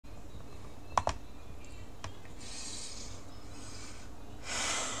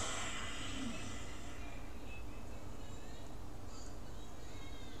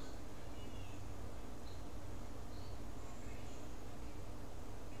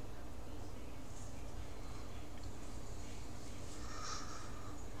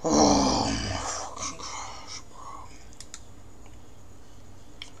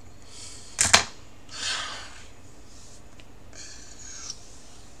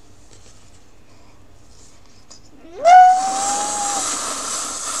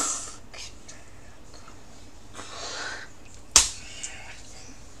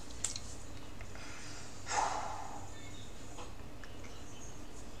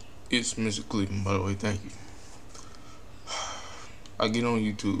It's Mr. Cleveland, by the way. Thank you. I get on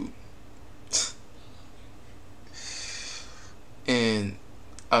YouTube and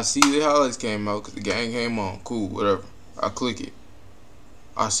I see the highlights came out because the game came on. Cool, whatever. I click it.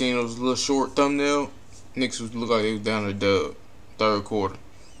 I seen those little short thumbnail. Knicks was look like they was down to dub, third quarter.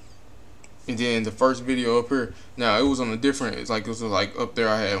 And then the first video up here. Now it was on a different. It's like it was like up there.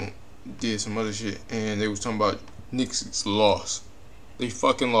 I had did some other shit, and they was talking about Knicks lost. They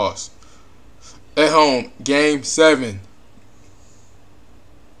fucking lost at home, game 7.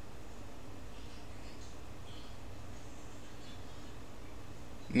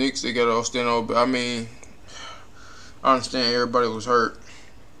 Knicks, they got to stand over. I mean, I understand everybody was hurt,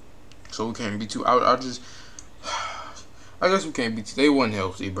 so we can't be too. I guess we can't be. They wasn't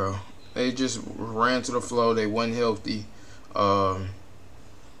healthy, bro. They just ran to the flow. They wasn't healthy. Yeah,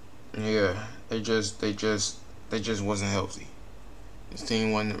 they just wasn't healthy. This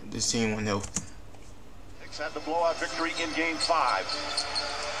team wasn't healthy. Knicks had the blowout victory in Game 5.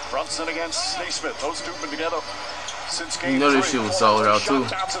 Brunson against Naismith. Those two have been together since Game 3. You know this shit was sold out too.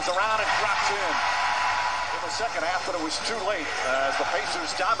 Bounces around and drops in the second half, but it was too late as the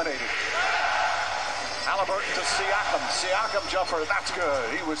Pacers dominated. Halliburton to Siakam. Siakam jumper, that's good.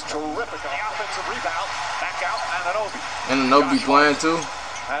 He was terrific on the offensive rebound. Back out, and Anunoby playing too.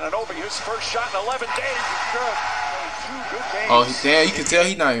 Anunoby, his first shot in 11 days is good. 2 good games. Oh, damn, you can tell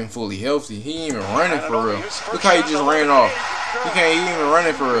he's not even fully healthy. He ain't even running for real. Look how he just ran off. He can't even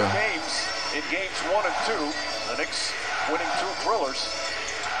running for real. In games 1 and 2, the Knicks winning 2 thrillers.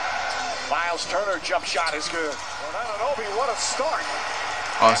 Miles Turner jump shot is good. Well, Anunoby, what a start.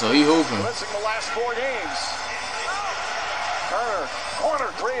 Oh, so he hooping. Missing the last 4 games. Turner, corner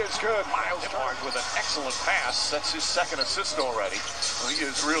 3 is good. Miles Turner with an excellent pass. That's his 2nd assist already. Well, he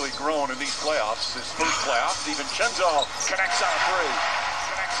has really grown in these playoffs. His first playoff, DiVincenzo connects on a 3.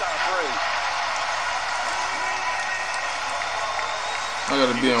 Connects on a 3. I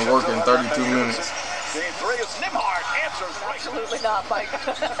gotta be in work in 32 minutes. Game 3 is Nembhard. Answers right. Absolutely not, Mike.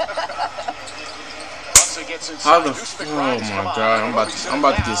 How the oh my god, I'm about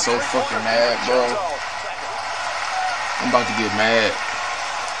to get so fucking mad, bro. I'm about to get mad.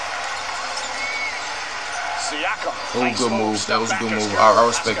 Oh, good move. That was a good move. I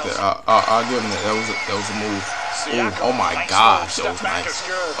respect it. I'll give him that. That was a move. Ooh, oh my gosh, that was nice.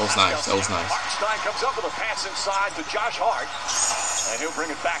 That was nice. That was nice. Hartenstein comes up with a pass inside to Josh Hart, and he'll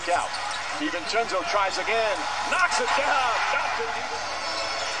bring it back out. DiVincenzo tries again, knocks it down.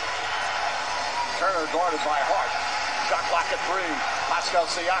 Turner guarded by Hart. Shot clock at 3. Pascal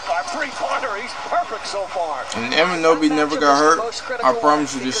Siakam, 3-pointer. He's perfect so far. And Anunoby never got hurt. I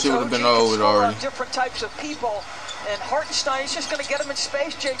promise you, this shit would have been over already. Different types of people, and Hartenstein is just going to get him in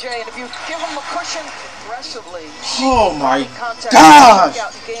space, JJ. And if you give him a cushion aggressively, oh my gosh! Fuck!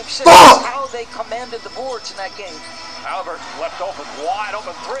 How they commanded the boards in that game. Halliburton left open, wide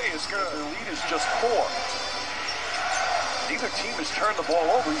open 3 is good. The lead is just 4. Neither team has turned the ball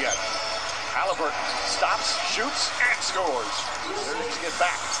over yet. Halliburton stops, shoots, and scores. They're going to get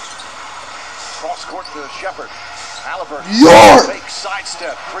back. Cross court to Shepard. Halliburton. Fake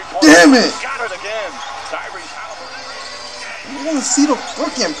sidestep. 3-point. Damn it! Got it again. Tyrese Halliburton. I want to see the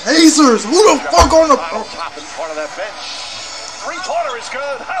fucking Pacers. Who the fuck on the top and part of that bench? 3-pointer is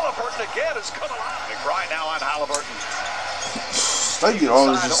good. Halliburton again is coming alive. McBride now on Halliburton. They get all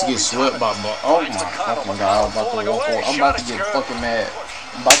this just to get swept by. Oh my fucking god! I'm about to get fucking mad.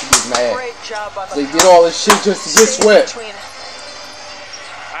 I'm about to get mad. They did all this shit just to get swept.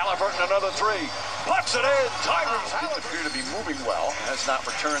 Halliburton another 3. Puts it in. Tyrese Halliburton appear to be moving well. Has not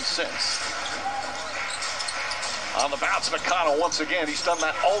returned since. On the bounce, McConnell once again. He's done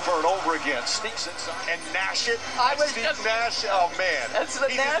that over and over again. Sneaks inside and Nash it. Nash. Oh man, that's the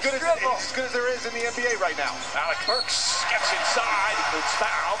Nash dribble. As good as there is in the NBA right now. Alec Burks gets inside. It's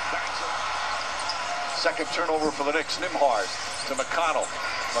fouled. Second turnover for the Knicks. Nembhard to McConnell.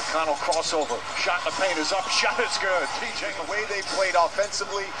 McConnell crossover. Shot in the paint is up. Shot is good. TJ, the way they played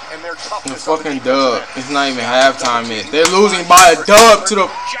offensively and their toughness. The fucking dub. It's not even halftime yet. They're losing by a dub to the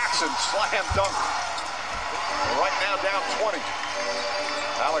Jackson slam dunk. Right now down 20.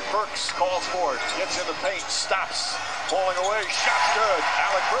 Alec Burks calls for it. Gets in the paint. Stops. Pulling away. Shot's good.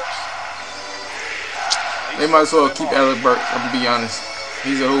 Alec Burks. They might as well keep Alec Burks. I'm gonna be honest.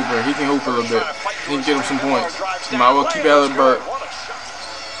 He's a hooper. He can hoop a little bit. He can get him some points. You might as well keep Alec Burks.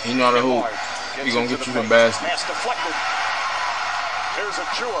 He know how to hoop. He gonna get you the basket. Pass deflected. Here's a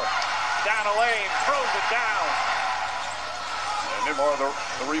Chua. Down a lane. Throws it down. And Nembhard the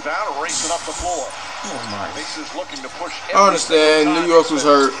rebound, racing up the floor. Oh my. Looking to push. I understand. New York was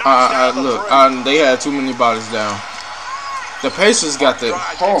hurt. Look, they had too many bodies down. The Pacers got the.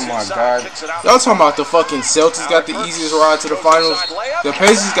 Oh my God. Y'all talking about the fucking Celtics got the easiest ride to the finals? The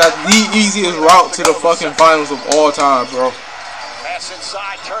Pacers got the easiest route to the fucking finals of all time, bro. Pass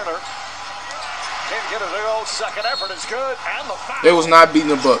inside, Turner. Can't get it. The old second effort is good. And the foul. They was not beating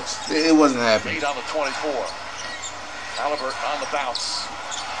the Bucks. It wasn't happening. 8 on the 24. Halliburton on the bounce.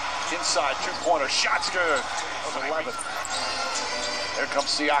 Inside, two-pointer. Shot's good. That was 11. Here comes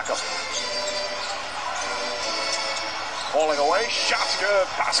Siakam. Falling away. Shot's good.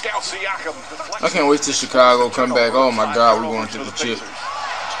 Pascal Siakam. I can't wait till Chicago come back. Oh my God, we're going to the chip.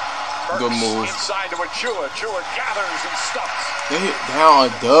 Good move. Inside to Achua. Achua gathers and stuffs. They hit down a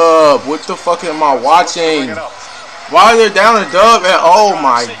dub. What the fuck am I watching? Why are they down a dub? And oh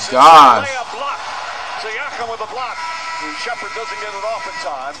my God. Siakam with a block. Shepard doesn't get it off in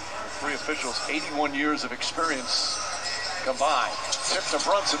time. Three officials, 81 years of experience combined. Tip to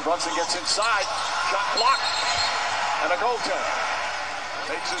Brunson. Brunson gets inside. Shot blocked. And a goaltender.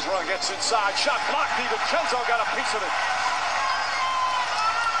 Makes his run, gets inside. Shot blocked. DiVincenzo got a piece of it.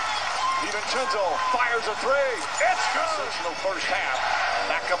 DiVincenzo fires a three. It's good. Sensational first half.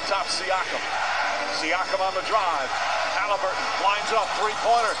 Back up top, Siakam. Siakam on the drive. Halliburton lines up,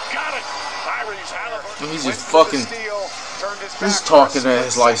 three-pointer. Got it. Tyrese Halliburton. He's just fucking. He's talking to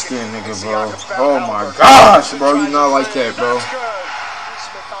his light-skinned nigga, bro. Oh my gosh, bro. You not like that, bro.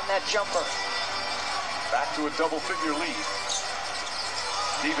 Smith on that jumper. Back to a double-figure lead.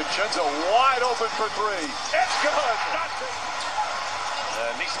 DiVincenzo wide open for three. It's good.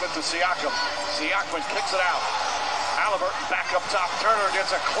 Neesmith to Siakam. Siakam kicks it out. Halliburton back up top. Turner gets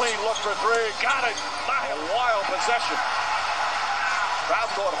a clean look for three. Got it. A wild possession. Crowd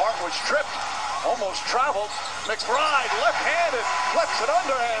thought Hart was tripped. Almost traveled. McBride left-handed. Flips it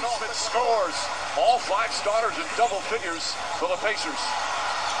underhand off and scores. All five starters in double figures for the Pacers.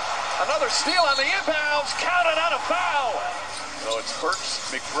 Another steal on the inbounds. Counted on a foul. So it's Burks,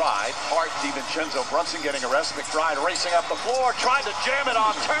 McBride, Hart, DiVincenzo, Brunson getting arrested. McBride racing up the floor, trying to jam it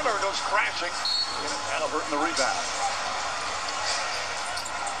on Turner, goes crashing. Halliburton the rebound.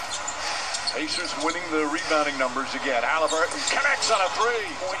 Pacers winning the rebounding numbers again. Halliburton connects on a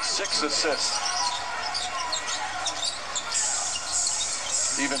 3.6 assists.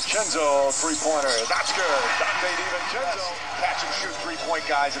 DiVincenzo, three-pointer. That's good. Dante DiVincenzo. Catch and shoot three-point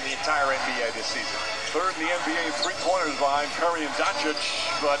guys in the entire NBA this season. Third in the NBA in three-pointers behind Curry and Doncic,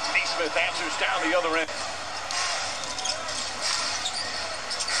 but Neesmith answers down the other end.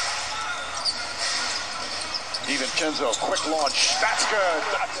 DiVincenzo, quick launch. That's good.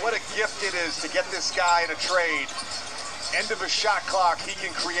 What a gift it is to get this guy in a trade. End of a shot clock, he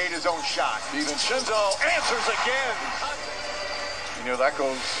can create his own shot. DiVincenzo answers again. You know, that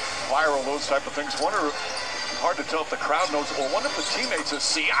goes viral, those type of things. Hard to tell if the crowd knows. Well, one of the teammates is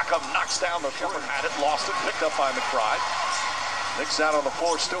Siakam knocks down the three. Had it, lost it, picked up by McBride. Knicks out on the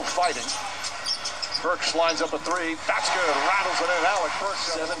floor, still fighting. Burks lines up a three. That's good. Rattles it in. Alec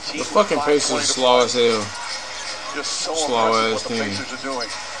Burks, 17. The fucking Pacers are slow as hell. Just so Slow impressive ass what the team. Pacers are doing.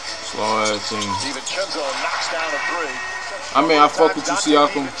 Slow ass team. DiVincenzo knocks down a three. I mean, I fuck with you,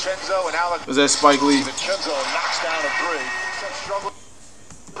 Siakam. Was that Spike Lee? DiVincenzo knocks down a three. Struggled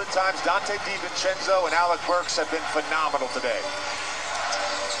at times. Dante DiVincenzo and Alec Burks have been phenomenal today.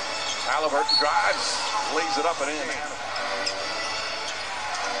 Halliburton drives, lays it up and in.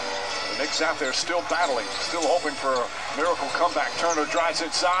 The Knicks out there still battling, still hoping for a miracle comeback. Turner drives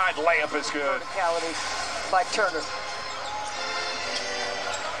inside, layup is good. Verticality by Turner.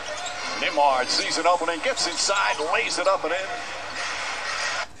 Nimard sees an opening, gets inside, lays it up and in.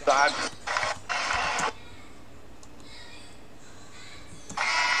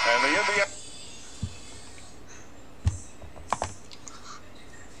 And the NBA.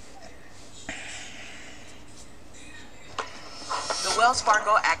 The Wells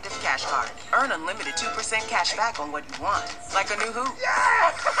Fargo Active Cash Card. Earn unlimited 2% cash back on what you want. Like a new hoop.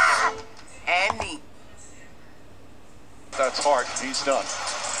 Yeah! And me. That's Hart. He's done.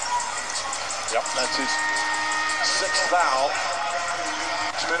 Yep, that's his sixth foul.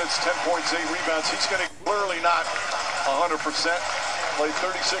 6 minutes, 10 points, 8 rebounds. He's going to clearly not 100%. Played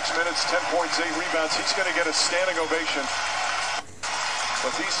 36 minutes, 10 points, 8 rebounds. He's going to get a standing ovation.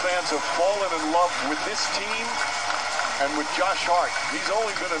 But these fans have fallen in love with this team and with Josh Hart. He's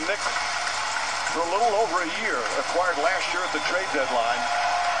only been a Knick for a little over a year, acquired last year at the trade deadline.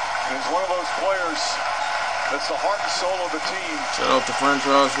 And he's one of those players that's the heart and soul of the team. Shout out to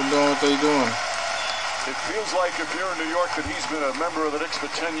franchise for doing what they doing. It feels like if you're in New York that he's been a member of the Knicks for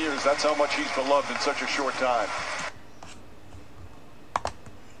 10 years. That's how much he's beloved in such a short time.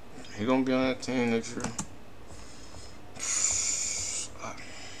 He gonna be on that team next year.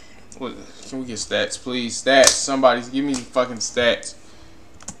 What, can we get stats, please? Stats. Somebody give me fucking stats.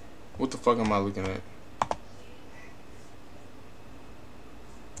 What the fuck am I looking at?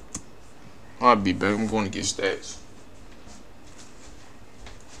 I'll be back. I'm going to get stats.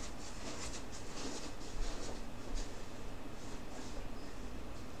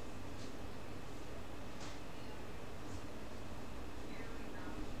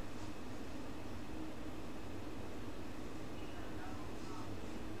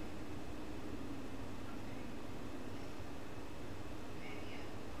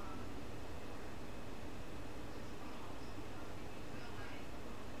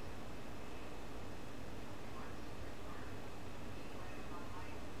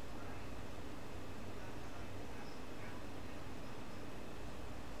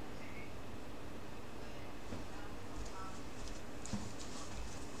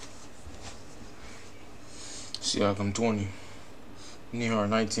 Siakam 20, Nehard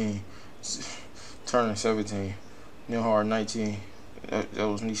 19, Turner 17, Nehard 19. That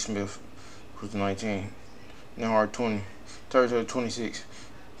was Neesmith, who's 19. Nehard 20, Turner 26,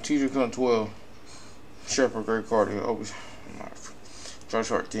 TJ Gunn 12, Shepard, Great Carter, Josh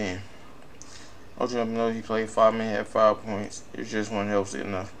Hart 10. OG knows he played 5 minutes, had 5 points. It just wasn't healthy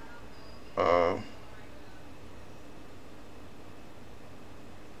enough.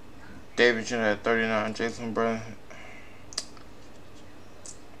 Davidson at 39, Jason Brown.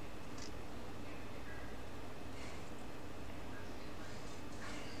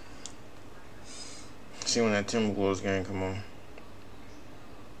 See when that Timberwolves game come on.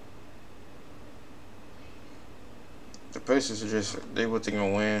 The Pacers are just, they what they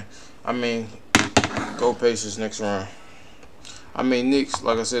gonna win. I mean, go Pacers next round. I mean, Knicks,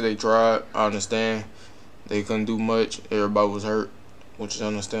 like I said, they tried. I understand. They couldn't do much. Everybody was hurt, which is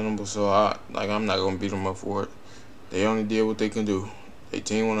understandable. So I'm not gonna beat them up for it. They only did what they can do. They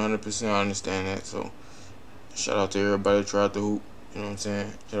team 100%. I understand that. So shout out to everybody that tried to hoop. You know what I'm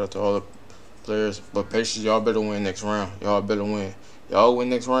saying? Shout out to all the players. But Pacers, y'all better win next round. Y'all better win. Y'all win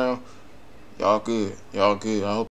next round. Y'all good. Y'all good. I hope.